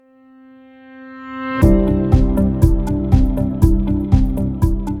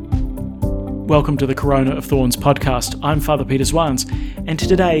Welcome to the Corona of Thorns podcast. I'm Father Peter Swans, and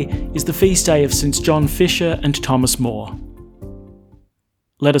today is the feast day of St. John Fisher and Thomas More.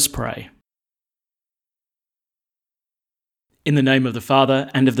 Let us pray. In the name of the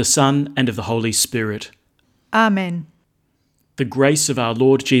Father, and of the Son, and of the Holy Spirit. Amen. The grace of our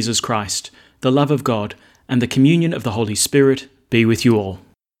Lord Jesus Christ, the love of God, and the communion of the Holy Spirit be with you all.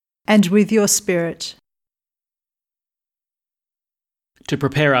 And with your spirit. To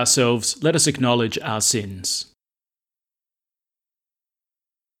prepare ourselves, let us acknowledge our sins.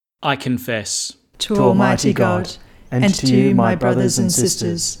 I confess To Almighty God, and to you, my brothers and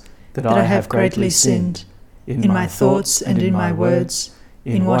sisters, that I have greatly sinned, in my thoughts and in my words,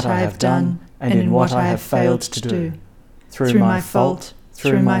 in what I have done and in what I have failed to do, through my fault,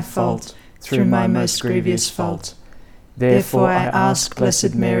 through my most grievous fault. Therefore I ask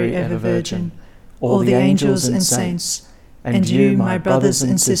Blessed Mary, ever Virgin, all the angels and saints, and you, my brothers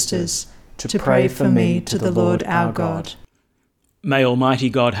and sisters, to pray for me to the Lord our God. May Almighty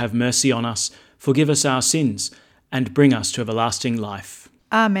God have mercy on us, forgive us our sins, and bring us to everlasting life.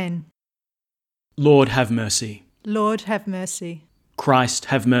 Amen. Lord, have mercy. Lord, have mercy. Christ,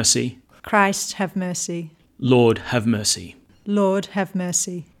 have mercy. Christ, have mercy. Lord, have mercy. Lord, have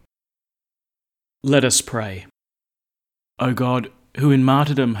mercy. Let us pray. O God, who in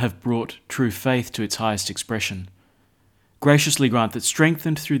martyrdom have brought true faith to its highest expression, graciously grant that,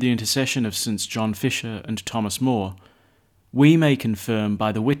 strengthened through the intercession of St. John Fisher and Thomas More, we may confirm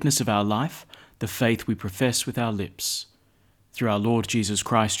by the witness of our life the faith we profess with our lips. Through our Lord Jesus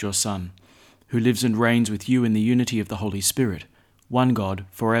Christ, your Son, who lives and reigns with you in the unity of the Holy Spirit, one God,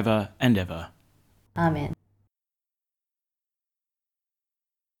 forever and ever. Amen.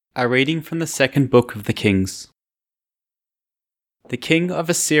 A reading from the second book of the Kings. The king of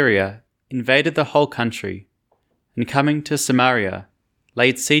Assyria invaded the whole country, and coming to Samaria,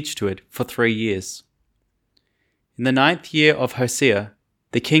 laid siege to it for 3 years. In the 9th year of Hosea,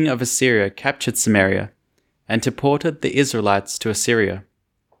 the king of Assyria captured Samaria, and deported the Israelites to Assyria.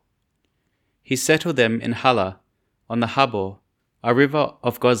 He settled them in Hala, on the Habor, a river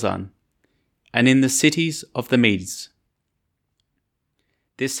of Gozan, and in the cities of the Medes.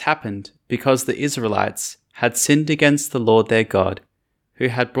 This happened because the Israelites had sinned against the Lord their God, who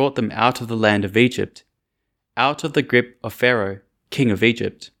had brought them out of the land of Egypt, out of the grip of Pharaoh, king of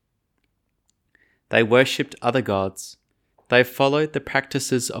Egypt. They worshipped other gods. They followed the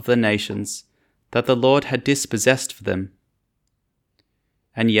practices of the nations that the Lord had dispossessed for them.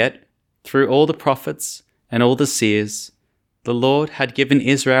 And yet, through all the prophets and all the seers, the Lord had given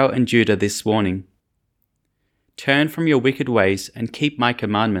Israel and Judah this warning: Turn from your wicked ways and keep my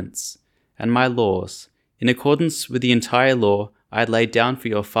commandments and my laws, in accordance with the entire law I had laid down for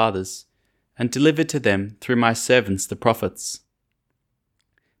your fathers, and delivered to them through my servants the prophets.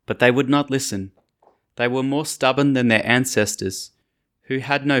 But they would not listen. They were more stubborn than their ancestors, who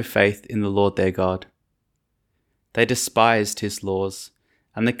had no faith in the Lord their God. They despised his laws,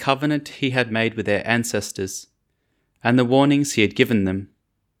 and the covenant he had made with their ancestors, and the warnings he had given them.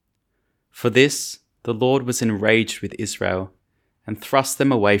 For this the Lord was enraged with Israel, and thrust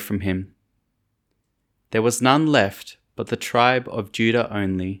them away from him. There was none left but the tribe of Judah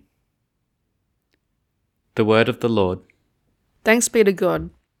only. The word of the Lord. Thanks be to God.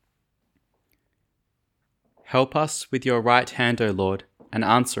 Help us with your right hand, O Lord, and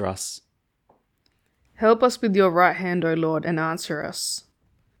answer us. Help us with your right hand, O Lord, and answer us.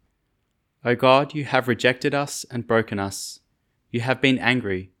 O God, you have rejected us and broken us. You have been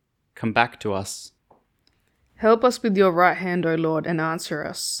angry. Come back to us. Help us with your right hand, O Lord, and answer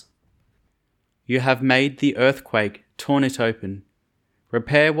us. You have made the earth quake, torn it open.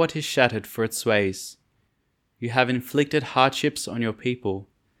 Repair what is shattered for its ways. You have inflicted hardships on your people,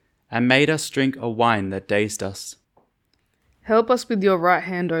 and made us drink a wine that dazed us. Help us with your right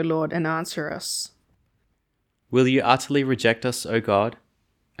hand, O Lord, and answer us. Will you utterly reject us, O God,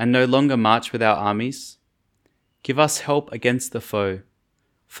 and no longer march with our armies? Give us help against the foe,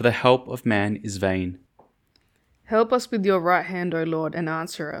 for the help of man is vain. Help us with your right hand, O Lord, and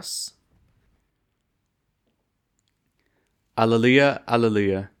answer us. Alleluia,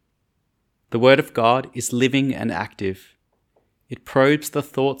 alleluia. The word of God is living and active. It probes the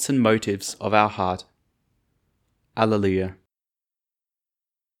thoughts and motives of our heart. Alleluia.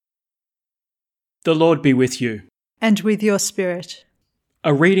 The Lord be with you. And with your spirit.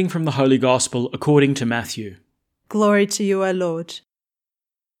 A reading from the Holy Gospel according to Matthew. Glory to you, O Lord.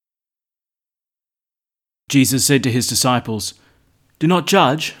 Jesus said to his disciples, "Do not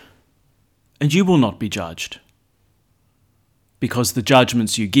judge, and you will not be judged. Because the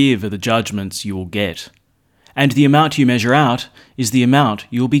judgments you give are the judgments you will get, and the amount you measure out is the amount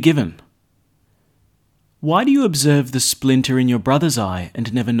you will be given. Why do you observe the splinter in your brother's eye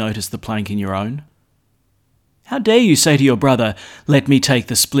and never notice the plank in your own? How dare you say to your brother, 'Let me take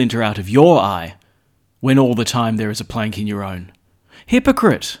the splinter out of your eye,' when all the time there is a plank in your own?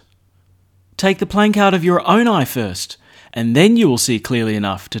 Hypocrite! Take the plank out of your own eye first, and then you will see clearly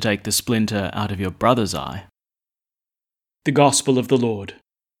enough to take the splinter out of your brother's eye." The Gospel of the Lord.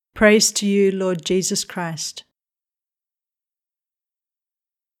 Praise to you, Lord Jesus Christ.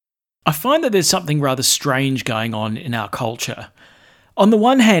 I find that there's something rather strange going on in our culture. On the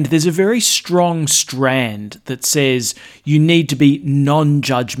one hand, there's a very strong strand that says you need to be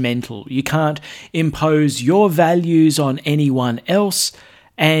non-judgmental. You can't impose your values on anyone else,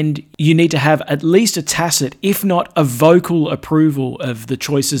 and you need to have at least a tacit, if not a vocal approval of the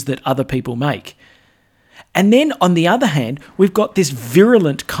choices that other people make. And then, on the other hand, we've got this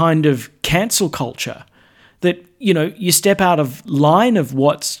virulent kind of cancel culture that, you step out of line of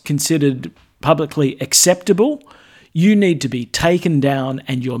what's considered publicly acceptable, you need to be taken down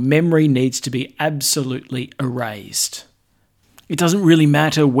and your memory needs to be absolutely erased. It doesn't really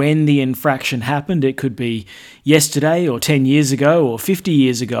matter when the infraction happened. It could be yesterday or 10 years ago or 50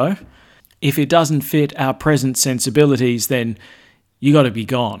 years ago. If it doesn't fit our present sensibilities, then you got to be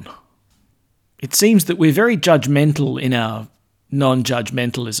gone. It seems that we're very judgmental in our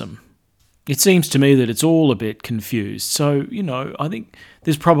non-judgmentalism. It seems to me that it's all a bit confused. So, I think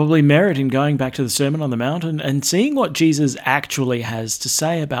there's probably merit in going back to the Sermon on the Mount and seeing what Jesus actually has to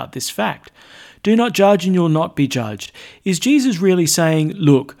say about this fact. Do not judge and you'll not be judged. Is Jesus really saying,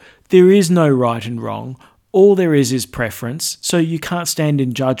 look, there is no right and wrong, all there is preference, so you can't stand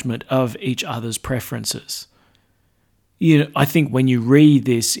in judgment of each other's preferences? I think when you read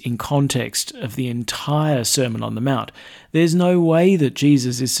this in context of the entire Sermon on the Mount, there's no way that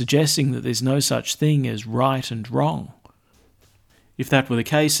Jesus is suggesting that there's no such thing as right and wrong. If that were the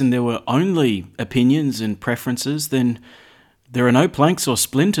case and there were only opinions and preferences, then there are no planks or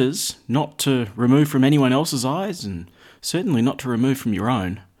splinters, not to remove from anyone else's eyes and certainly not to remove from your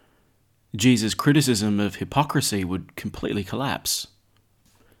own. Jesus' criticism of hypocrisy would completely collapse.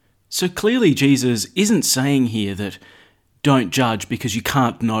 So clearly Jesus isn't saying here that don't judge because you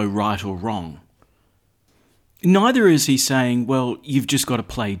can't know right or wrong. Neither is he saying, well, you've just got to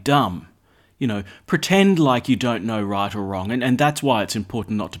play dumb. Pretend like you don't know right or wrong. And that's why it's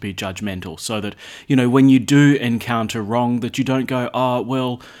important not to be judgmental, so that, when you do encounter wrong, that you don't go, oh,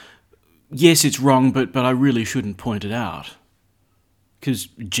 well, yes, it's wrong, but I really shouldn't point it out. Because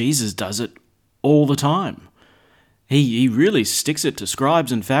Jesus does it all the time. He really sticks it to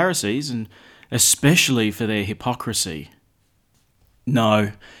scribes and Pharisees, and especially for their hypocrisy.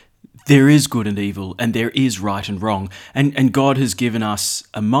 No, there is good and evil, and there is right and wrong, and God has given us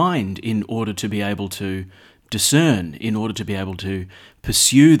a mind in order to be able to discern, in order to be able to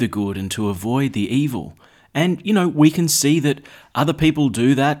pursue the good and to avoid the evil. And, we can see that other people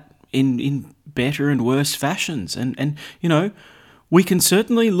do that in better and worse fashions, and we can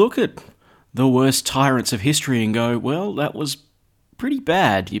certainly look at the worst tyrants of history and go, well, that was pretty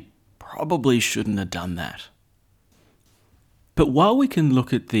bad, you probably shouldn't have done that. But while we can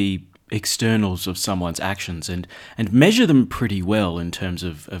look at the externals of someone's actions and measure them pretty well in terms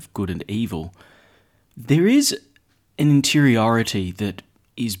of good and evil, there is an interiority that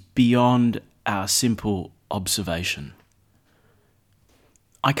is beyond our simple observation.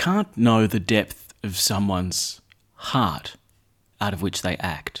 I can't know the depth of someone's heart out of which they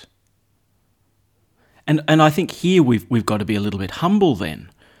act. And I think here we've got to be a little bit humble then.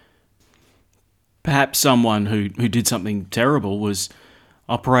 Perhaps someone who did something terrible was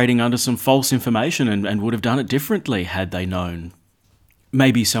operating under some false information and would have done it differently had they known.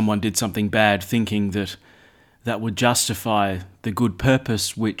 Maybe someone did something bad thinking that would justify the good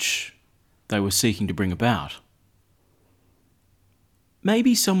purpose which they were seeking to bring about.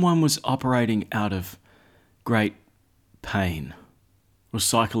 Maybe someone was operating out of great pain or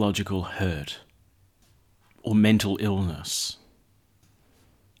psychological hurt or mental illness.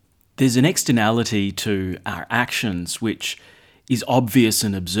 There's an externality to our actions which is obvious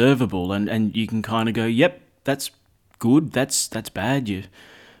and observable, and you can kind of go, yep, that's good, that's bad,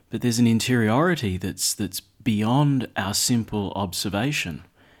 but there's an interiority that's beyond our simple observation.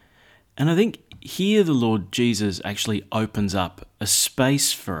 And I think here the Lord Jesus actually opens up a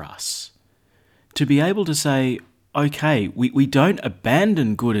space for us to be able to say, okay, we don't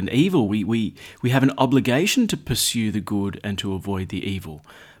abandon good and evil, we have an obligation to pursue the good and to avoid the evil.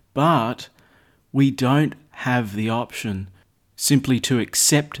 But we don't have the option simply to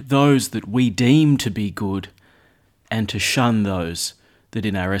accept those that we deem to be good and to shun those that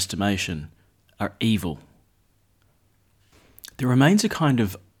in our estimation are evil. There remains a kind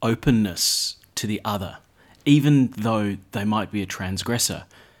of openness to the other, even though they might be a transgressor.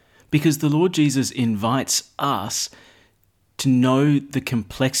 Because the Lord Jesus invites us to know the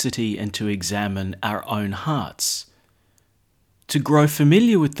complexity and to examine our own hearts, to grow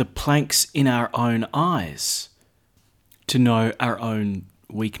familiar with the planks in our own eyes, to know our own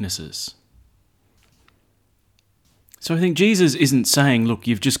weaknesses. So I think Jesus isn't saying, look,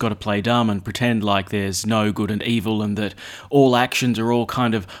 you've just got to play dumb and pretend like there's no good and evil and that all actions are all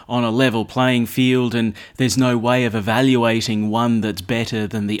kind of on a level playing field and there's no way of evaluating one that's better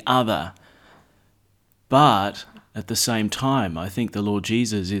than the other. But at the same time, I think the Lord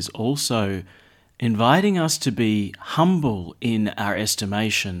Jesus is also inviting us to be humble in our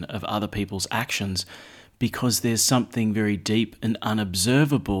estimation of other people's actions, because there's something very deep and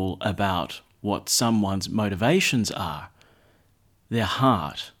unobservable about what someone's motivations are, their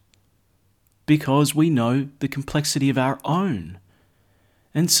heart, because we know the complexity of our own.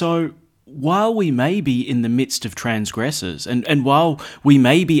 And so while we may be in the midst of transgressors, and while we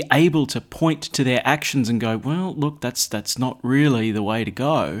may be able to point to their actions and go, well, look, that's not really the way to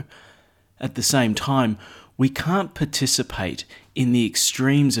go, at the same time, we can't participate in the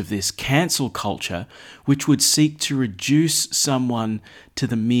extremes of this cancel culture, which would seek to reduce someone to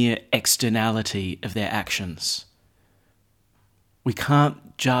the mere externality of their actions. We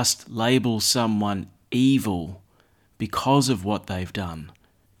can't just label someone evil because of what they've done,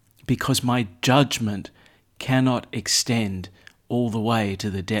 because my judgment cannot extend all the way to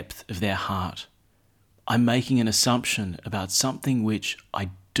the depth of their heart. I'm making an assumption about something which I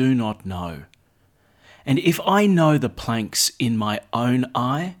do not know. And if I know the planks in my own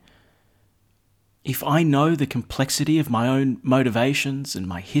eye, if I know the complexity of my own motivations and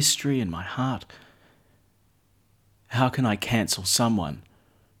my history and my heart, how can I cancel someone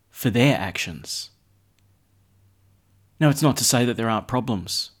for their actions? Now, it's not to say that there aren't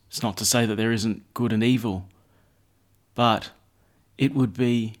problems. It's not to say that there isn't good and evil. But it would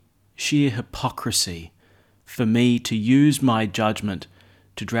be sheer hypocrisy for me to use my judgment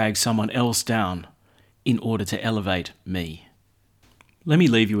to drag someone else down in order to elevate me. Let me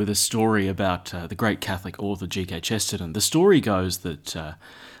leave you with a story about the great Catholic author G.K. Chesterton. The story goes that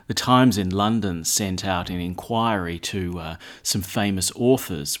the Times in London sent out an inquiry to some famous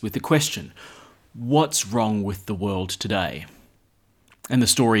authors with the question, what's wrong with the world today? And the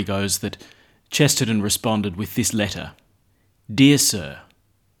story goes that Chesterton responded with this letter, Dear Sir,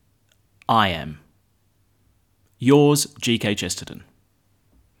 I am. Yours, G.K. Chesterton.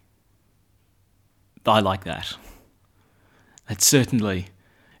 I like that. It's certainly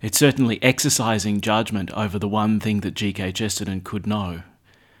exercising judgment over the one thing that G.K. Chesterton could know,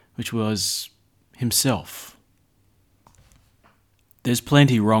 which was himself. There's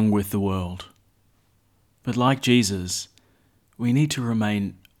plenty wrong with the world, but like Jesus, we need to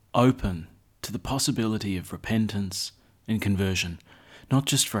remain open to the possibility of repentance and conversion, not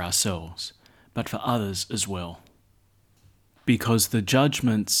just for ourselves, but for others as well. Because the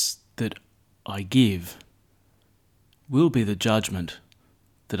judgments that I give will be the judgment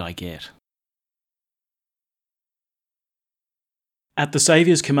that I get. At the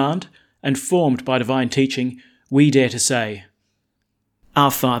Saviour's command, and formed by divine teaching, we dare to say, Our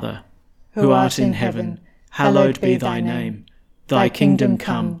Father, who art in heaven, hallowed be thy name. Thy kingdom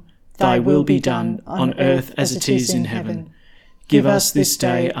come, thy will be done, on earth as it is in heaven. Give us this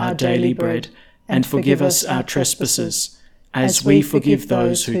day our daily bread, and forgive us our trespasses, as we forgive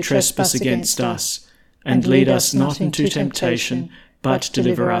those who trespass against us. And lead us not into temptation, but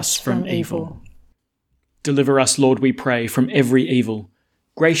deliver us from evil. Deliver us, Lord, we pray, from every evil.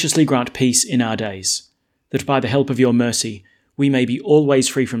 Graciously grant peace in our days, that by the help of your mercy we may be always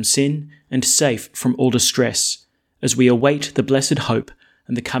free from sin and safe from all distress, as we await the blessed hope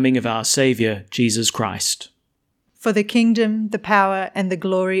and the coming of our Saviour, Jesus Christ. For the kingdom, the power, and the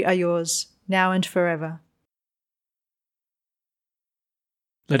glory are yours, now and forever.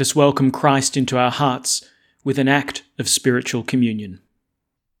 Let us welcome Christ into our hearts with an act of spiritual communion.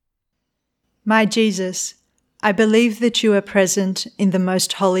 My Jesus, I believe that you are present in the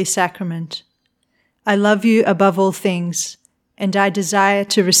most holy sacrament. I love you above all things, and I desire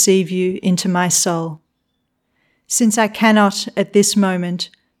to receive you into my soul. Since I cannot at this moment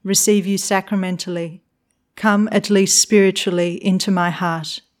receive you sacramentally, come at least spiritually into my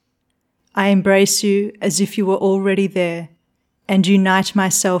heart. I embrace you as if you were already there, and unite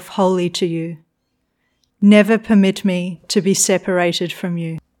myself wholly to you. Never permit me to be separated from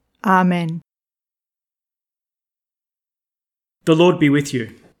you. Amen. The Lord be with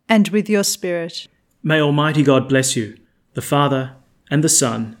you. And with your spirit. May Almighty God bless you, the Father, and the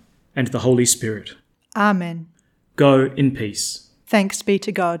Son, and the Holy Spirit. Amen. Go in peace. Thanks be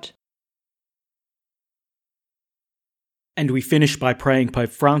to God. And we finish by praying Pope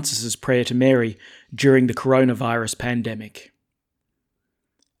Francis's prayer to Mary during the coronavirus pandemic.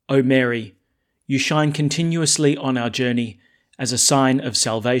 O Mary, you shine continuously on our journey as a sign of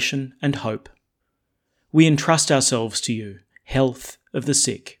salvation and hope. We entrust ourselves to you, health of the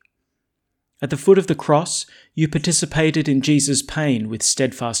sick. At the foot of the cross, you participated in Jesus' pain with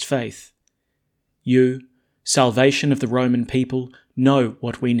steadfast faith. You, salvation of the Roman people, know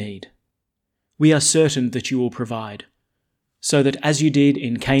what we need. We are certain that you will provide, so that as you did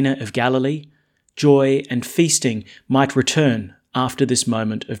in Cana of Galilee, joy and feasting might return after this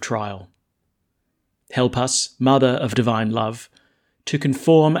moment of trial. Help us, Mother of Divine Love, to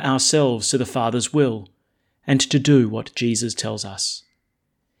conform ourselves to the Father's will and to do what Jesus tells us.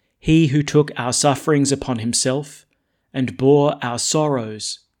 He who took our sufferings upon himself and bore our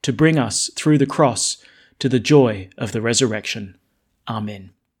sorrows to bring us through the cross to the joy of the resurrection.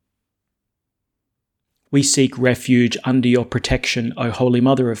 Amen. We seek refuge under your protection, O Holy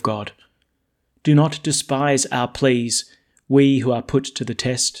Mother of God. Do not despise our pleas, we who are put to the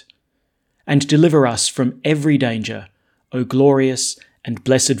test, and deliver us from every danger, O glorious and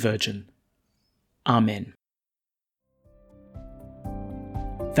blessed Virgin. Amen.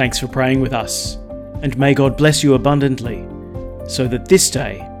 Thanks for praying with us, and may God bless you abundantly, so that this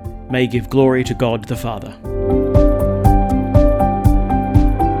day may give glory to God the Father.